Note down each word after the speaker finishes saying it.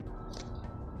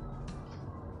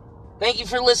Thank you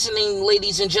for listening,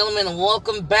 ladies and gentlemen, and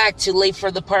welcome back to Late for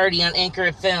the Party on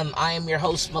Anchor FM. I am your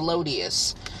host,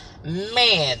 Melodious.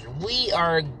 Man, we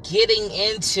are getting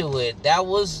into it. That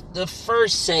was the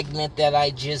first segment that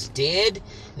I just did.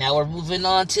 Now we're moving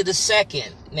on to the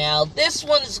second. Now, this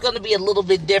one is going to be a little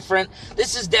bit different.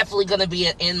 This is definitely going to be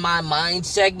an In My Mind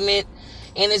segment,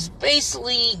 and it's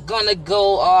basically going to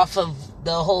go off of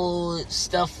the whole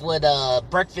stuff with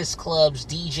Breakfast Club's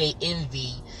DJ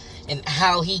Envy, and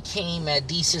how he came at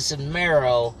Desus and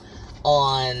Mero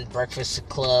on Breakfast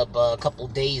Club a couple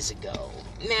days ago.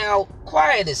 Now,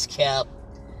 quiet as kept.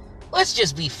 Let's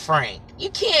just be frank. You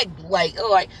can't,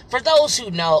 for those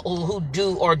who know, who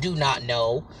do or do not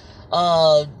know,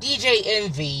 DJ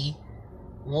Envy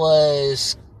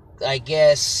was, I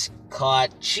guess,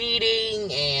 caught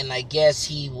cheating, and I guess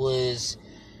he was,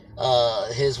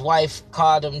 his wife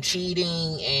caught him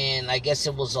cheating, and I guess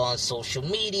it was on social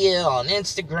media, on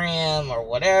Instagram or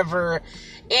whatever,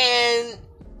 and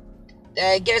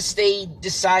I guess they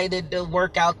decided to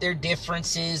work out their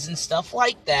differences and stuff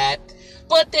like that.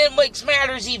 But then what makes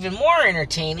matters even more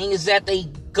entertaining is that they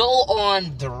go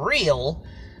on The Real,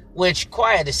 which,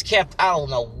 quiet as kept, I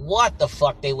don't know what the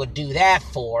fuck they would do that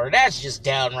for. That's just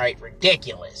downright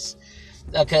ridiculous.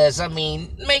 Because, I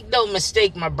mean, make no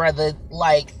mistake, my brother,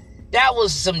 that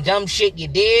was some dumb shit you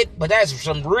did, but that's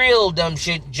some real dumb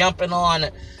shit jumping on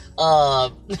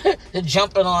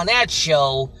that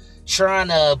show, trying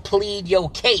to plead your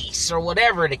case, or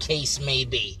whatever the case may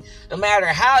be. No matter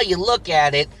how you look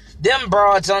at it, them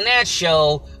broads on that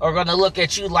show are gonna look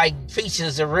at you like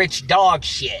pieces of rich dog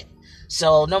shit.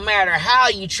 So no matter how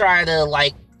you try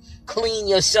to, clean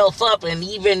yourself up, and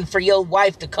even for your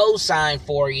wife to co-sign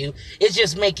for you, it's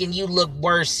just making you look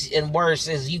worse and worse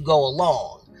as you go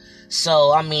along.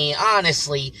 So, I mean,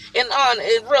 honestly, in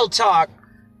real talk,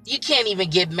 you can't even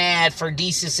get mad for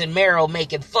Desus and Mero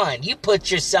making fun. You put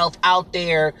yourself out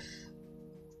there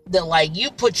to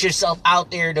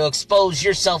expose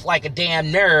yourself like a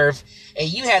damn nerve,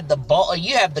 and you have the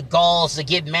galls to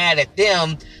get mad at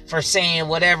them for saying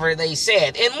whatever they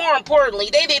said. And more importantly,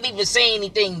 they didn't even say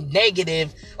anything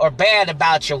negative or bad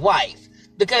about your wife,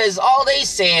 because all they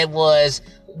said was,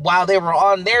 while they were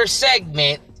on their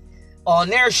segment, on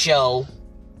their show,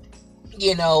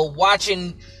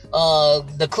 watching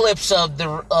the clips of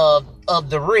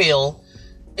the Real,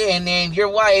 and then your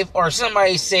wife or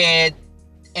somebody said,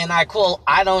 and I quote,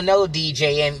 "I don't know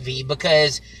DJ Envy,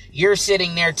 because you're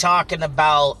sitting there talking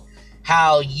about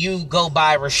how you go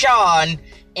by Rashawn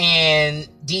and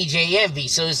DJ Envy,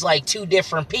 so it's like two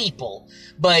different people.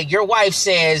 But your wife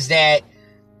says that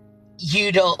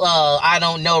you don't, I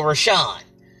don't know Rashawn."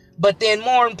 But then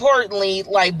more importantly,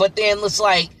 I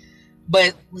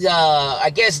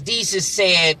guess Desus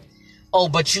said, "Oh,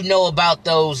 but you know about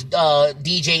those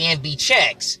DJ Envy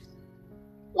checks."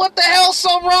 What the hell's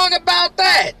so wrong about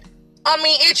that? I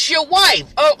mean, it's your wife.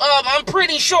 I'm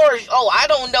pretty sure. I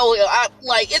don't know.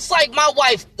 It's like my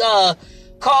wife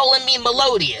calling me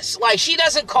Melodious. She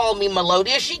doesn't call me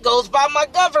Melodious. She goes by my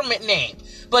government name.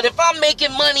 But if I'm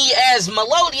making money as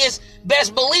Melodious,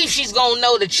 best believe she's gonna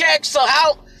know the check. So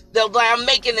I'm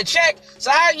making the check.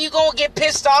 So how are you gonna get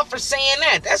pissed off for saying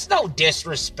that? That's no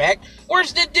disrespect.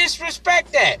 Where's the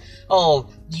disrespect at? Oh,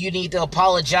 you need to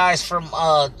apologize to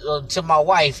my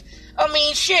wife. I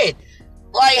mean, shit.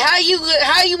 How you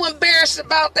embarrassed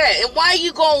about that? And why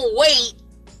you gonna wait?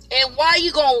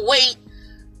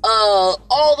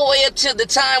 All the way up to the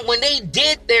time when they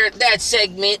did that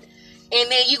segment, and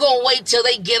then you gonna wait till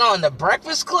they get on the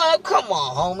Breakfast Club? Come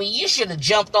on, homie. You should have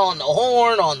jumped on the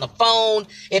horn, on the phone,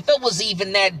 if it was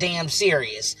even that damn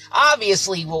serious.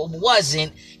 Obviously, it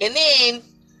wasn't. And then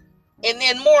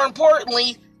more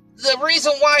importantly, the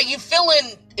reason why you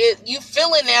feeling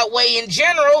that way in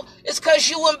general is because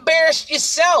you embarrassed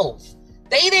yourself.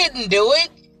 They didn't do it.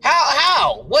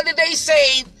 How? What did they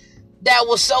say that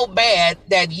was so bad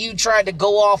that you tried to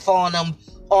go off on them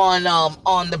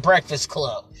on the Breakfast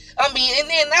Club? I mean, and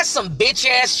then that's some bitch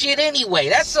ass shit anyway.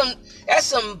 That's some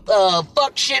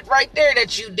fuck shit right there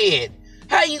that you did.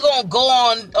 How you gonna go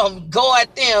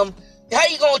at them? How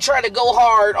you gonna try to go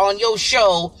hard on your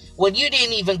show when you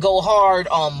didn't even go hard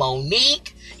on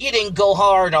Monique? You didn't go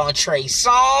hard on Trey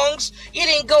Songz. You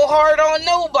didn't go hard on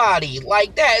nobody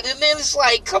like that. And then it's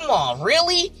like, come on,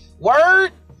 really?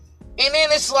 Word? And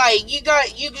then it's like, you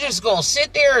just gonna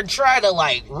sit there and try to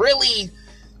really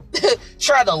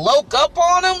try to loke up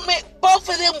on them? Man, both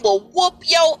of them will whoop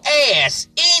your ass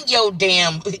in your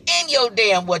damn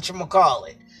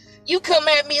whatchamacallit. You come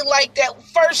at me like that.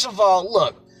 First of all,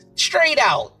 look, straight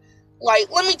out.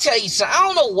 Let me tell you something. I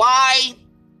don't know why,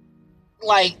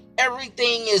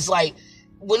 everything is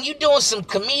when you doing some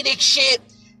comedic shit,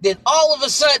 then all of a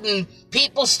sudden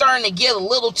people starting to get a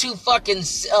little too fucking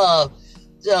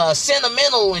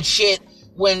sentimental and shit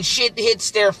when shit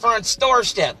hits their front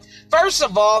doorstep. First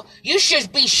of all, you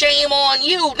should be shame on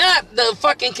you, not the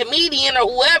fucking comedian or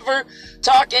whoever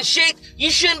talking shit. You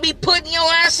shouldn't be putting your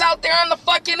ass out there on the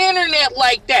fucking internet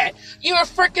like that. You're a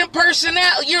freaking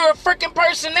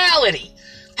personality.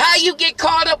 How you get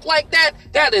caught up like that,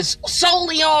 that is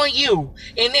solely on you.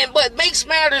 And then what makes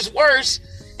matters worse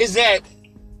is that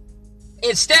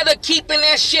instead of keeping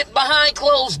that shit behind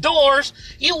closed doors,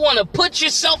 you want to put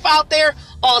yourself out there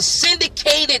on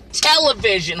syndicated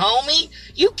television, homie.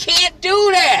 You can't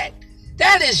do that.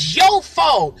 That is your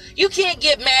fault. You can't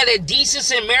get mad at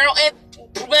Desus and Mero. And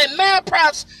mad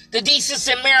props to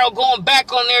Desus and Mero going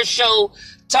back on their show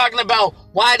talking about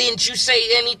why didn't you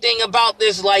say anything about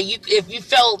this? Like, if you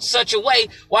felt such a way,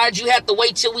 why'd you have to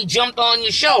wait till we jumped on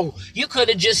your show? You could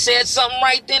have just said something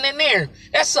right then and there.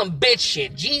 That's some bitch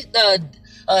shit.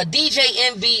 DJ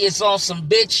Envy is on some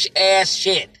bitch ass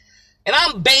shit. And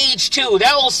I'm beige too.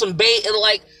 That was some beige,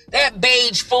 like, that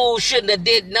beige fool shouldn't have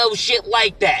did no shit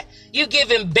like that. You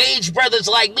giving beige brothers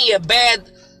like me a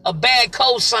bad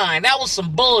cosign. That was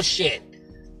some bullshit.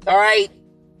 Alright?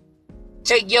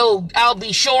 Take your I'll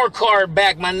be sure card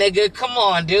back, my nigga. Come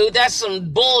on, dude. That's some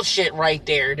bullshit right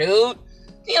there, dude.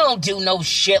 You don't do no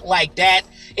shit like that.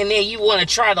 And then you want to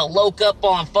try to loke up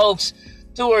on folks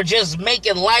who are just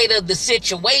making light of the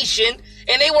situation,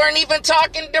 and they weren't even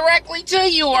talking directly to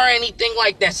you or anything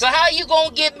like that. So how you gonna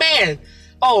get mad?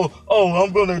 Oh,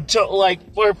 I'm gonna tell, like,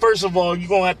 first of all, you're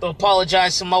gonna have to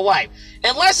apologize to my wife.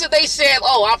 Unless they said,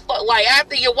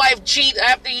 after you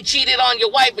cheated on your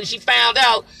wife and she found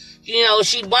out, you know,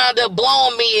 she wound up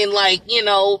blowing me and, like, you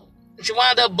know, she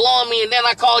wound up blowing me and then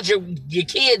I called your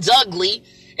kids ugly.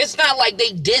 It's not like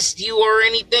they dissed you or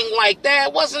anything like that.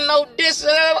 It wasn't no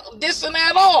dissing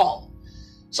at all.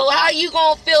 So how you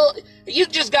gonna feel? You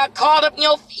just got caught up in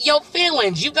your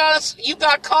feelings. You got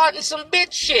caught in some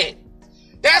bitch shit.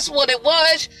 That's what it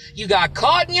was. You got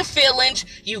caught in your feelings.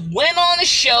 You went on a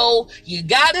show. You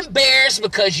got embarrassed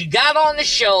because you got on the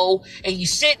show and you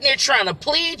sitting there trying to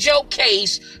plead your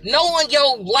case knowing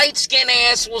your light-skinned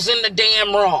ass was in the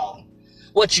damn wrong.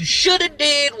 What you should have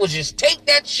did was just take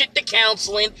that shit to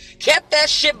counseling, kept that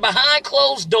shit behind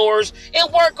closed doors,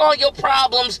 and work on your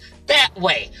problems that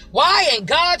way. Why in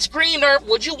God's green earth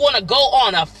would you want to go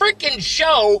on a freaking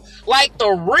show like The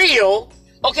Real?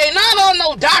 Okay, not on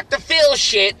no Dr. Phil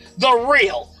shit, The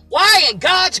Real. Why in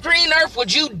God's green earth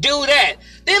would you do that?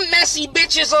 Them messy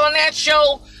bitches on that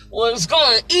show was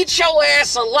going to eat your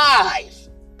ass alive.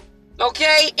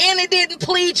 Okay? And it didn't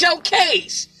plead your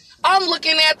case. I'm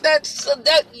looking at that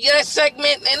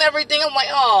segment and everything. I'm like,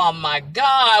 oh my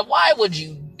God, why would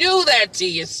you do that to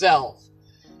yourself?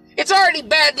 It's already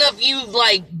bad enough you're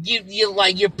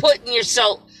putting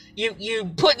yourself, you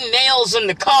putting nails in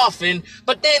the coffin,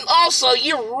 but then also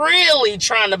you're really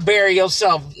trying to bury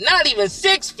yourself, not even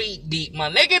 6 feet deep,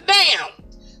 my nigga. Damn.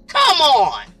 Come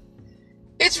on.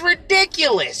 It's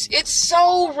ridiculous. It's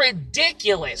so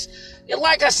ridiculous.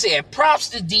 Like I said, props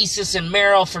to Desus and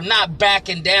Mero for not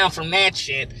backing down from that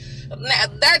shit.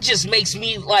 That just makes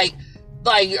me like,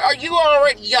 are you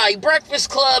already, Breakfast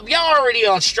Club, y'all already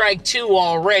on strike 2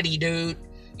 already, dude.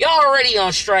 Y'all already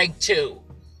on strike 2.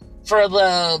 For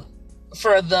the,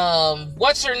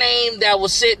 what's her name that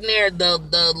was sitting there,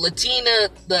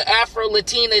 the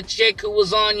Afro-Latina chick who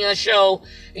was on your show,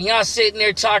 and y'all sitting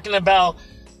there talking about,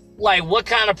 like, what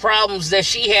kind of problems that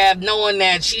she have, knowing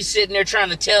that she's sitting there trying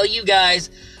to tell you guys,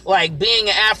 like, being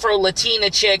an Afro-Latina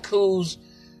chick who's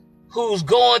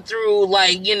going through,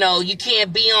 like, you know, you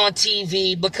can't be on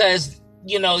TV because,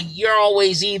 you know, you're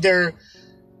always you're,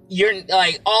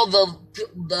 like, all the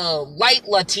light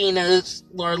Latinas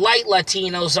or light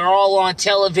Latinos are all on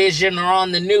television or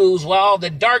on the news, while all the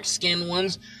dark-skinned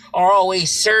ones are always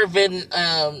serving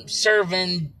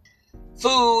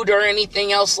food or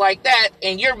anything else like that,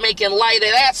 and you're making light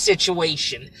of that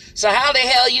situation. So how the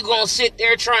hell you gonna sit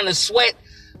there trying to sweat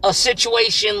a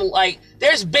situation? Like,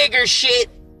 there's bigger shit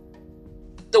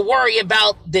to worry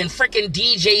about than freaking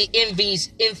DJ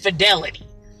Envy's infidelity.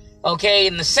 Okay,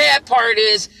 and the sad part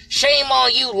is, shame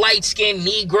on you, light-skinned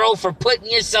Negro, for putting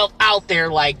yourself out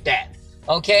there like that.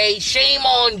 Okay, shame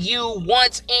on you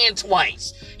once and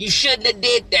twice. You shouldn't have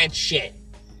did that shit.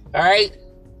 Alright?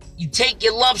 You take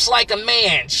your lumps like a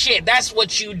man. Shit, that's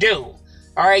what you do.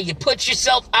 Alright, you put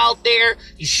yourself out there.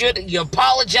 You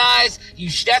apologize.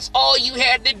 That's all you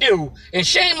had to do. And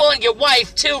shame on your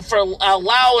wife, too, for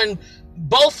allowing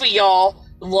both of y'all.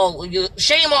 Well,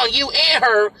 shame on you and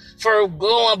her for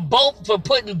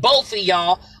putting both of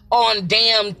y'all on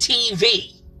damn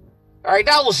TV. All right,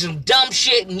 that was some dumb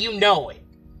shit, and you know it.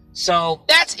 So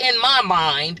that's in my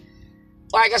mind.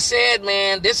 Like I said,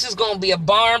 man, this is going to be a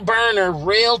barn burner.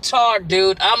 Real talk,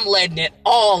 dude. I'm letting it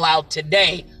all out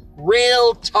today.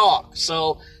 Real talk.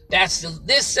 So that's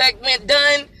this segment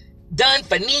done. Done,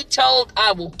 finito.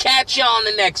 I will catch you on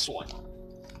the next one.